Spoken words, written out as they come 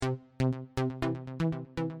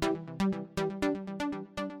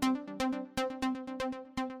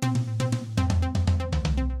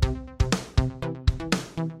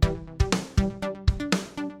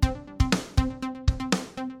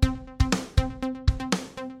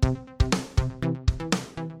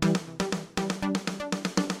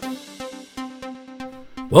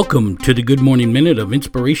Welcome to the Good Morning Minute of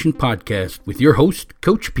Inspiration podcast with your host,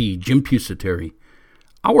 Coach P, Jim Pusateri.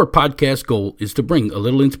 Our podcast goal is to bring a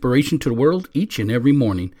little inspiration to the world each and every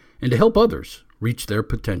morning and to help others reach their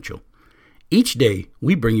potential. Each day,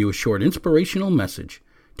 we bring you a short inspirational message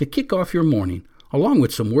to kick off your morning, along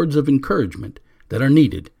with some words of encouragement that are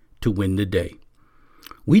needed to win the day.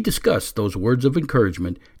 We discuss those words of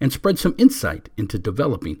encouragement and spread some insight into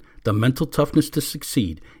developing the mental toughness to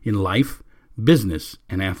succeed in life, business,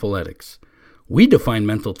 and athletics. We define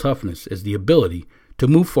mental toughness as the ability to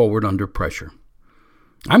move forward under pressure.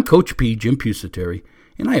 I'm Coach P, Jim Pusateri,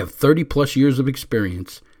 and I have 30 plus years of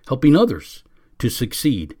experience helping others to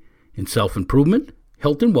succeed in self-improvement,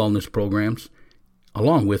 health and wellness programs,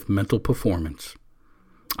 along with mental performance.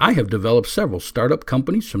 I have developed several startup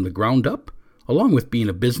companies from the ground up, along with being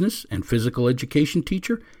a business and physical education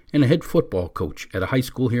teacher and a head football coach at a high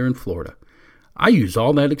school here in Florida. I use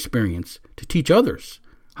all that experience to teach others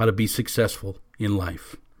how to be successful in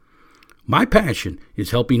life. My passion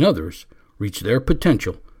is helping others reach their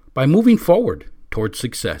potential by moving forward towards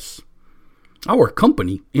success. Our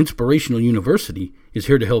company, Inspirational University, is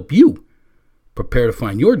here to help you prepare to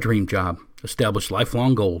find your dream job, establish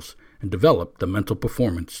lifelong goals, and develop the mental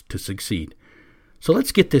performance to succeed. So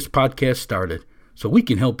let's get this podcast started so we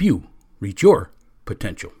can help you reach your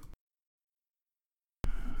potential.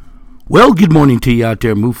 Well, good morning to you out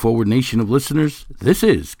there, Move Forward Nation of listeners. This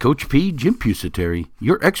is Coach P, Jim Pusateri,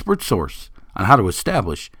 your expert source on how to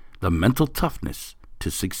establish the mental toughness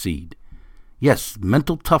to succeed. Yes,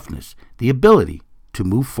 mental toughness, the ability to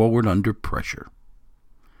move forward under pressure.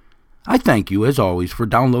 I thank you, as always, for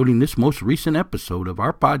downloading this most recent episode of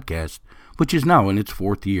our podcast, which is now in its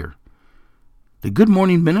fourth year. The Good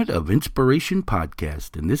Morning Minute of Inspiration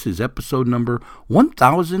podcast, and this is episode number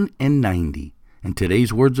 1090. And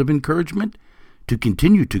today's words of encouragement: to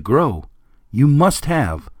continue to grow, you must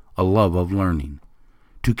have a love of learning.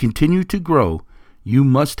 To continue to grow, you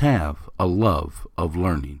must have a love of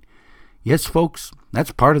learning. Yes, folks, that's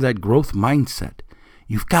part of that growth mindset.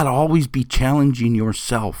 You've got to always be challenging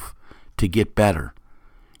yourself to get better.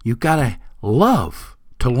 You've got to love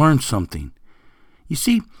to learn something. You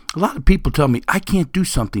see, a lot of people tell me, I can't do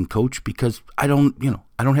something, Coach, because I don't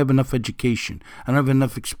have enough education. I don't have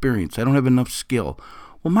enough experience. I don't have enough skill.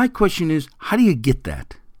 Well, my question is, how do you get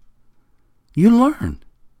that? You learn.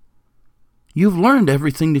 You've learned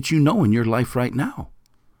everything that you know in your life right now.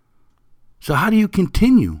 So how do you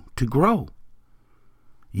continue to grow?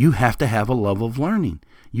 You have to have a love of learning.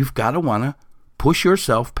 You've got to want to push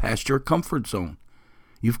yourself past your comfort zone.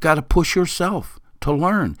 You've got to push yourself to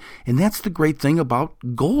learn. And that's the great thing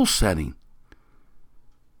about goal setting,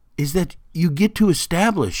 is that you get to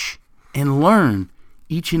establish and learn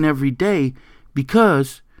each and every day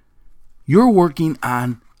because you're working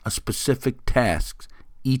on a specific task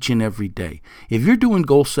each and every day. If you're doing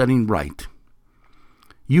goal setting right,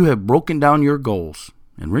 you have broken down your goals.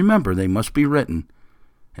 And remember, they must be written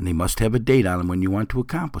and they must have a date on them when you want to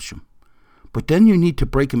accomplish them. But then you need to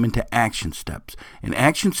break them into action steps. And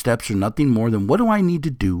action steps are nothing more than, what do I need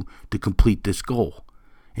to do to complete this goal?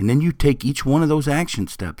 And then you take each one of those action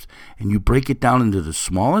steps and you break it down into the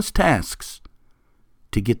smallest tasks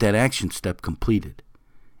to get that action step completed.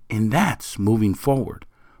 And that's moving forward.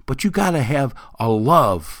 But you got to have a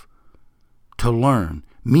love to learn,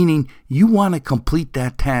 meaning you want to complete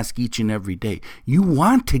that task each and every day. You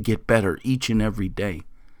want to get better each and every day.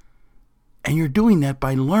 And you're doing that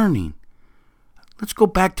by learning. Let's go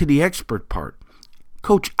back to the expert part.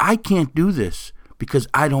 Coach, I can't do this because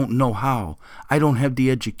I don't know how. I don't have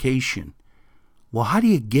the education. Well, how do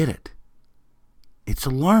you get it? It's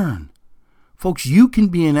a learn. Folks, you can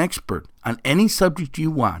be an expert on any subject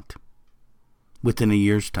you want within a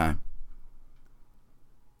year's time.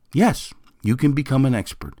 Yes, you can become an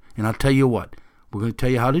expert. And I'll tell you what, we're going to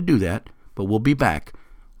tell you how to do that, but we'll be back.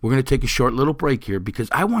 We're going to take a short little break here because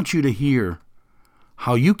I want you to hear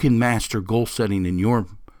how you can master goal setting in your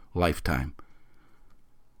lifetime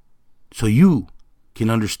so you can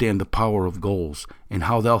understand the power of goals and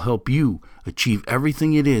how they'll help you achieve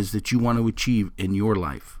everything it is that you want to achieve in your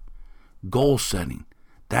life. Goal setting,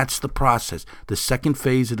 that's the process. The second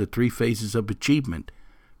phase of the three phases of achievement: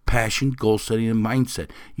 passion, goal setting, and mindset.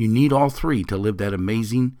 You need all three to live that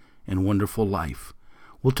amazing and wonderful life.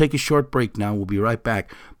 We'll take a short break now. We'll be right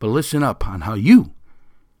back. But listen up on how you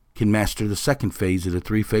can master the second phase of the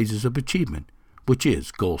three phases of achievement, which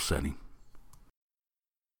is goal setting.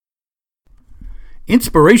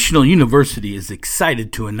 Inspirational University is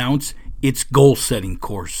excited to announce its goal setting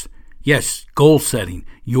course. Yes, goal setting,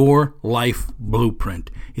 your life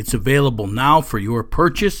blueprint. It's available now for your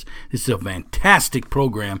purchase. This is a fantastic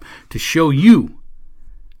program to show you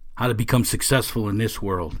how to become successful in this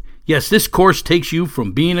world. Yes, this course takes you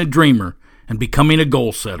from being a dreamer and becoming a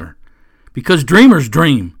goal setter. Because dreamers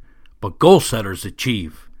dream, but goal setters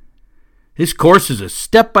achieve. This course is a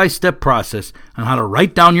step-by-step process on how to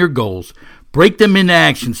write down your goals, break them into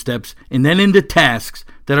action steps, and then into tasks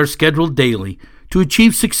that are scheduled daily to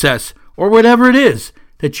achieve success or whatever it is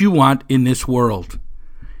that you want in this world.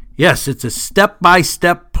 Yes, it's a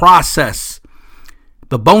step-by-step process.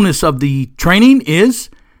 The bonus of the training is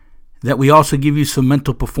that we also give you some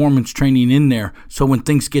mental performance training in there. So when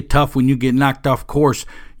things get tough, when you get knocked off course,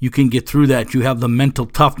 you can get through that. You have the mental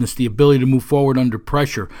toughness, the ability to move forward under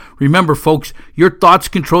pressure. Remember, folks, your thoughts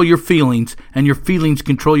control your feelings, and your feelings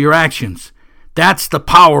control your actions. That's the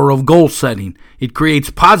power of goal setting. It creates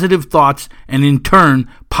positive thoughts and, in turn,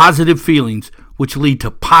 positive feelings, which lead to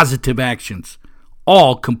positive actions.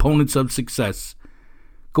 All components of success.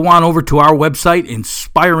 Go on over to our website,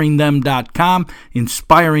 inspiringthem.com,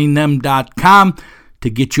 inspiringthem.com, to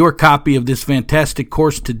get your copy of this fantastic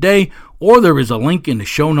course today, or there is a link in the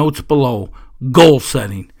show notes below. Goal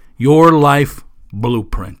Setting, Your Life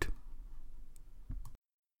Blueprint.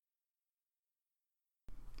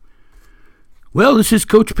 Well, this is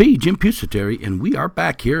Coach P, Jim Pusateri, and we are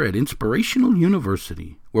back here at Inspirational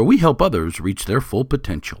University, where we help others reach their full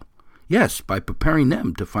potential. Yes, by preparing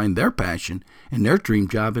them to find their passion and their dream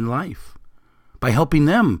job in life. By helping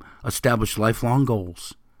them establish lifelong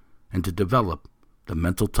goals and to develop the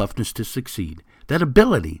mental toughness to succeed, that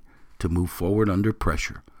ability to move forward under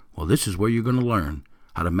pressure. Well, this is where you're going to learn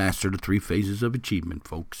how to master the 3 phases of achievement,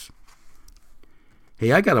 folks.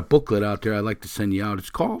 Hey, I got a booklet out there I'd like to send you out. It's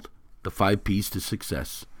called The 5 P's to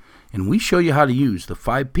Success. And we show you how to use the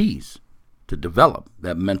 5 P's to develop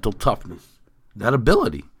that mental toughness, that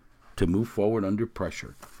ability to move forward under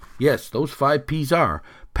pressure. Yes, those 5 P's are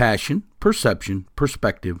passion, perception,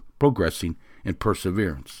 perspective, progressing, and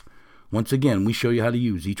perseverance. Once again, we show you how to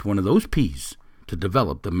use each one of those P's to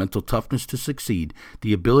develop the mental toughness to succeed,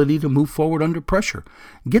 the ability to move forward under pressure.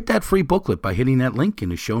 Get that free booklet by hitting that link in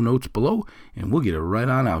the show notes below, and we'll get it right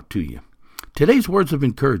on out to you. Today's words of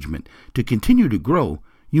encouragement: to continue to grow,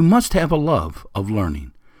 you must have a love of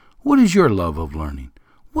learning. What is your love of learning?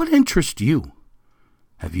 What interests you?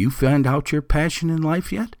 Have you found out your passion in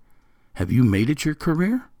life yet? Have you made it your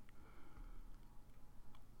career?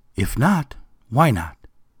 If not, why not?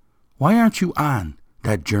 Why aren't you on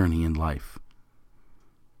that journey in life?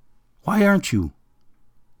 Why aren't you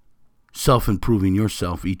self-improving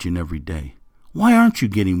yourself each and every day? Why aren't you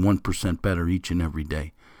getting 1% better each and every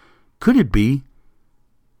day? Could it be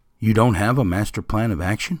you don't have a master plan of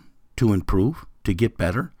action to improve, to get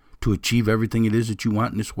better, to achieve everything it is that you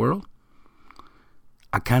want in this world?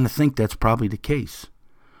 I kind of think that's probably the case.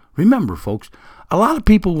 Remember, folks, a lot of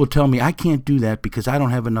people will tell me I can't do that because I don't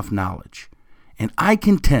have enough knowledge. And I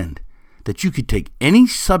contend that you could take any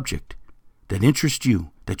subject that interests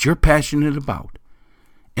you, that you're passionate about,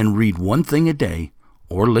 and read one thing a day,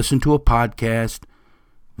 or listen to a podcast,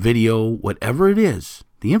 video, whatever it is.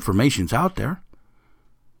 The information's out there.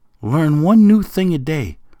 Learn one new thing a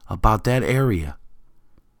day about that area.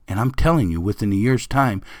 And I'm telling you, within a year's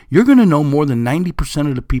time, you're going to know more than 90%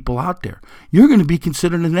 of the people out there. You're going to be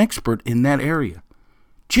considered an expert in that area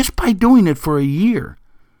just by doing it for a year.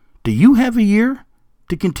 Do you have a year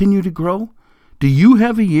to continue to grow? Do you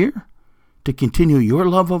have a year to continue your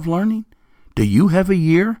love of learning? Do you have a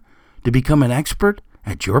year to become an expert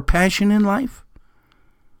at your passion in life?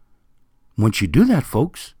 Once you do that,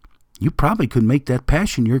 folks, you probably could make that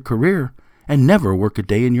passion your career and never work a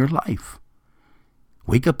day in your life.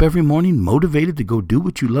 Wake up every morning motivated to go do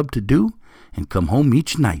what you love to do, and come home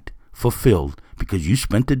each night fulfilled because you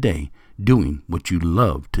spent the day doing what you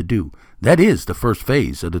love to do. That is the first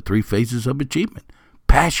phase of the 3 phases of achievement: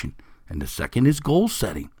 passion, and the second is goal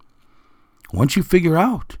setting. Once you figure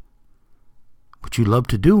out what you love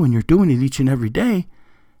to do and you're doing it each and every day,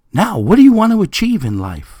 now what do you want to achieve in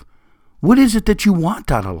life? What is it that you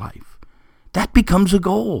want out of life? That becomes a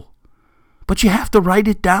goal. But you have to write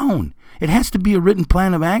it down. It has to be a written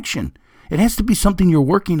plan of action. It has to be something you're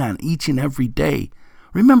working on each and every day.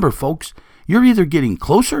 Remember, folks, you're either getting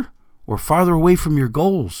closer or farther away from your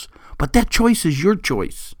goals. But that choice is your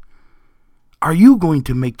choice. Are you going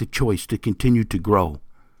to make the choice to continue to grow?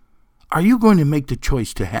 Are you going to make the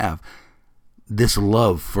choice to have this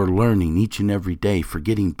love for learning each and every day, for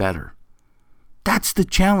getting better? That's the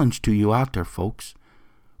challenge to you out there, folks.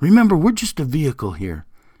 Remember, we're just a vehicle here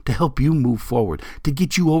to help you move forward, to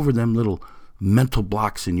get you over them little mental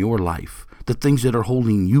blocks in your life, the things that are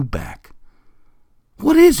holding you back.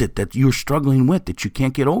 What is it that you're struggling with that you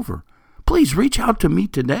can't get over? Please reach out to me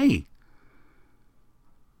today.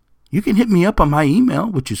 You can hit me up on my email,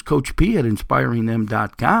 which is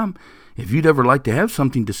coachp@inspiringthem.com. If you'd ever like to have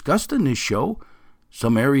something discussed in this show,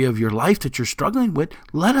 some area of your life that you're struggling with,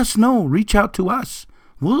 let us know. Reach out to us.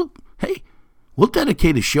 We'll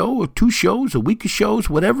dedicate a show or 2 shows, a week of shows,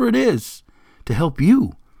 whatever it is, to help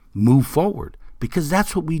you move forward, because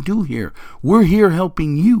that's what we do here. We're here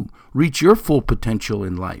helping you reach your full potential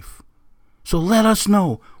in life. So let us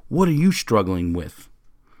know, what are you struggling with?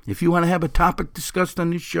 If you want to have a topic discussed on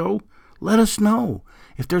this show, let us know.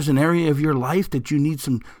 If there's an area of your life that you need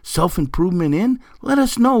some self-improvement in, let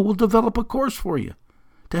us know. We'll develop a course for you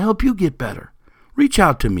to help you get better. Reach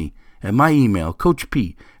out to me at my email,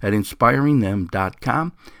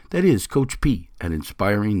 coachp@inspiringthem.com. That is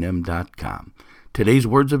coachp@inspiringthem.com. Today's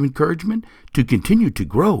words of encouragement: to continue to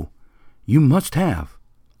grow, you must have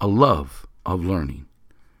a love of learning.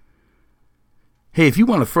 Hey, if you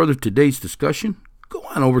want to further today's discussion, go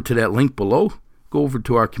on over to that link below. Go over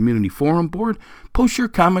to our community forum board. Post your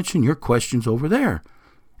comments and your questions over there.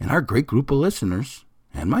 And our great group of listeners,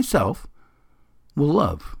 and myself, will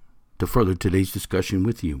love to further today's discussion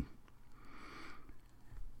with you.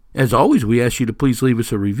 As always, we ask you to please leave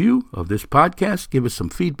us a review of this podcast. Give us some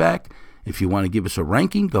feedback. If you want to give us a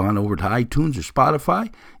ranking, go on over to iTunes or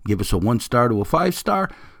Spotify. Give us a 1-star to a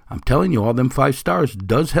 5-star. I'm telling you, all them 5 stars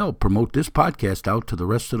does help promote this podcast out to the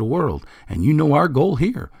rest of the world. And you know our goal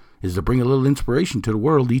here is to bring a little inspiration to the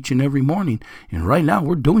world each and every morning. And right now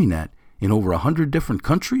we're doing that in over 100 different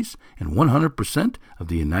countries and 100% of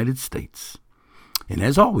the United States. And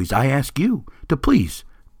as always, I ask you to please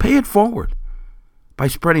pay it forward by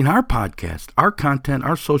spreading our podcast, our content,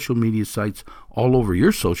 our social media sites all over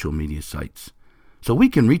your social media sites, so we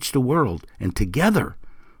can reach the world, and together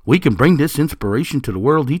we can bring this inspiration to the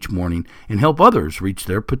world each morning and help others reach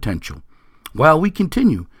their potential, while we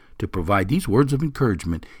continue to provide these words of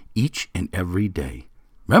encouragement each and every day.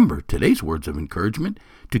 Remember, today's words of encouragement: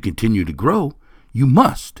 to continue to grow, you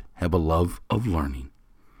must have a love of learning.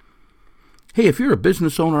 Hey, if you're a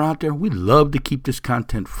business owner out there, we'd love to keep this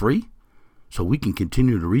content free so we can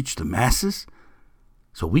continue to reach the masses,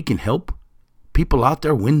 so we can help people out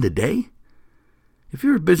there win the day. If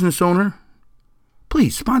you're a business owner,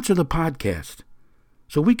 please sponsor the podcast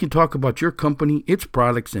so we can talk about your company, its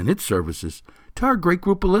products, and its services to our great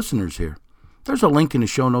group of listeners here. There's a link in the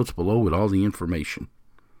show notes below with all the information.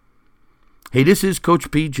 Hey, this is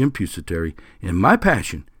Coach P. Jim Pusateri, and my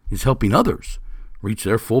passion is helping others reach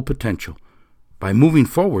their full potential by moving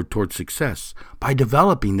forward towards success, by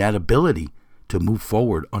developing that ability to move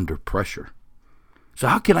forward under pressure. So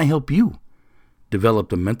how can I help you develop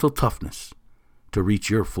the mental toughness to reach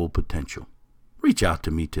your full potential? Reach out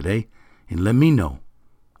to me today and let me know,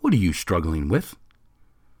 what are you struggling with?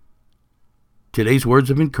 Today's words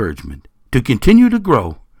of encouragement: to continue to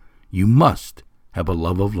grow, you must have a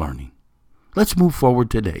love of learning. Let's move forward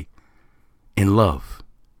today in love,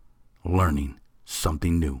 learning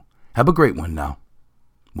something new. Have a great one now.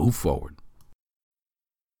 Move forward.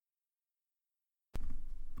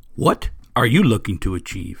 What are you looking to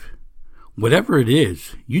achieve? Whatever it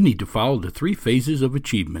is, you need to follow the 3 phases of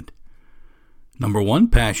achievement. Number 1,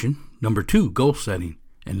 passion. Number 2, goal setting.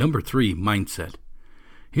 And number 3, mindset.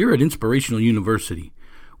 Here at Inspirational University,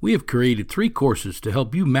 we have created 3 courses to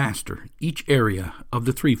help you master each area of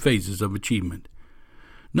the 3 phases of achievement.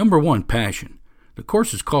 Number 1, passion. The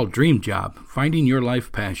course is called Dream Job, Finding Your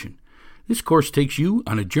Life Passion. This course takes you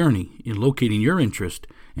on a journey in locating your interest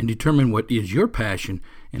and determine what is your passion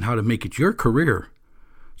and how to make it your career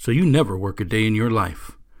so you never work a day in your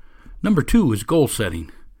life. Number 2 is goal setting,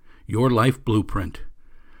 Your Life Blueprint.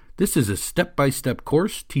 This is a step-by-step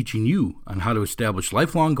course teaching you on how to establish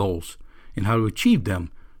lifelong goals and how to achieve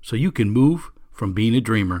them so you can move from being a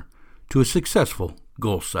dreamer to a successful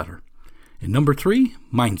goal setter. And number 3,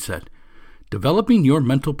 mindset, developing your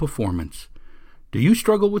mental performance. Do you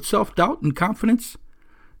struggle with self-doubt and confidence?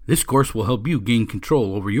 This course will help you gain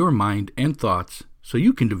control over your mind and thoughts so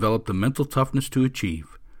you can develop the mental toughness to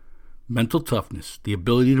achieve. Mental toughness, the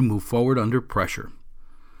ability to move forward under pressure.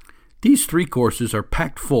 These 3 courses are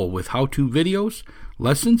packed full with how-to videos,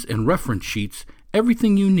 lessons, and reference sheets,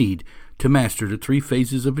 everything you need to master the 3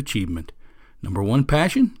 phases of achievement. Number 1,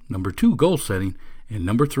 passion. Number 2, goal setting. And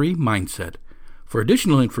number 3, mindset. For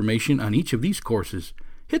additional information on each of these courses,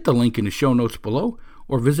 hit the link in the show notes below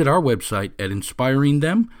or visit our website at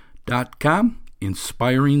inspiringthem.com,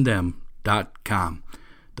 inspiringthem.com.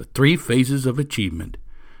 The 3 phases of achievement.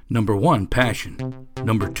 Number 1, passion.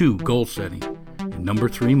 Number 2, goal setting. And number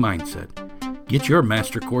 3, mindset. Get your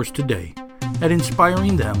master course today at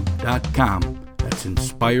inspiringthem.com. That's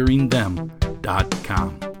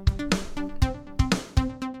inspiringthem.com.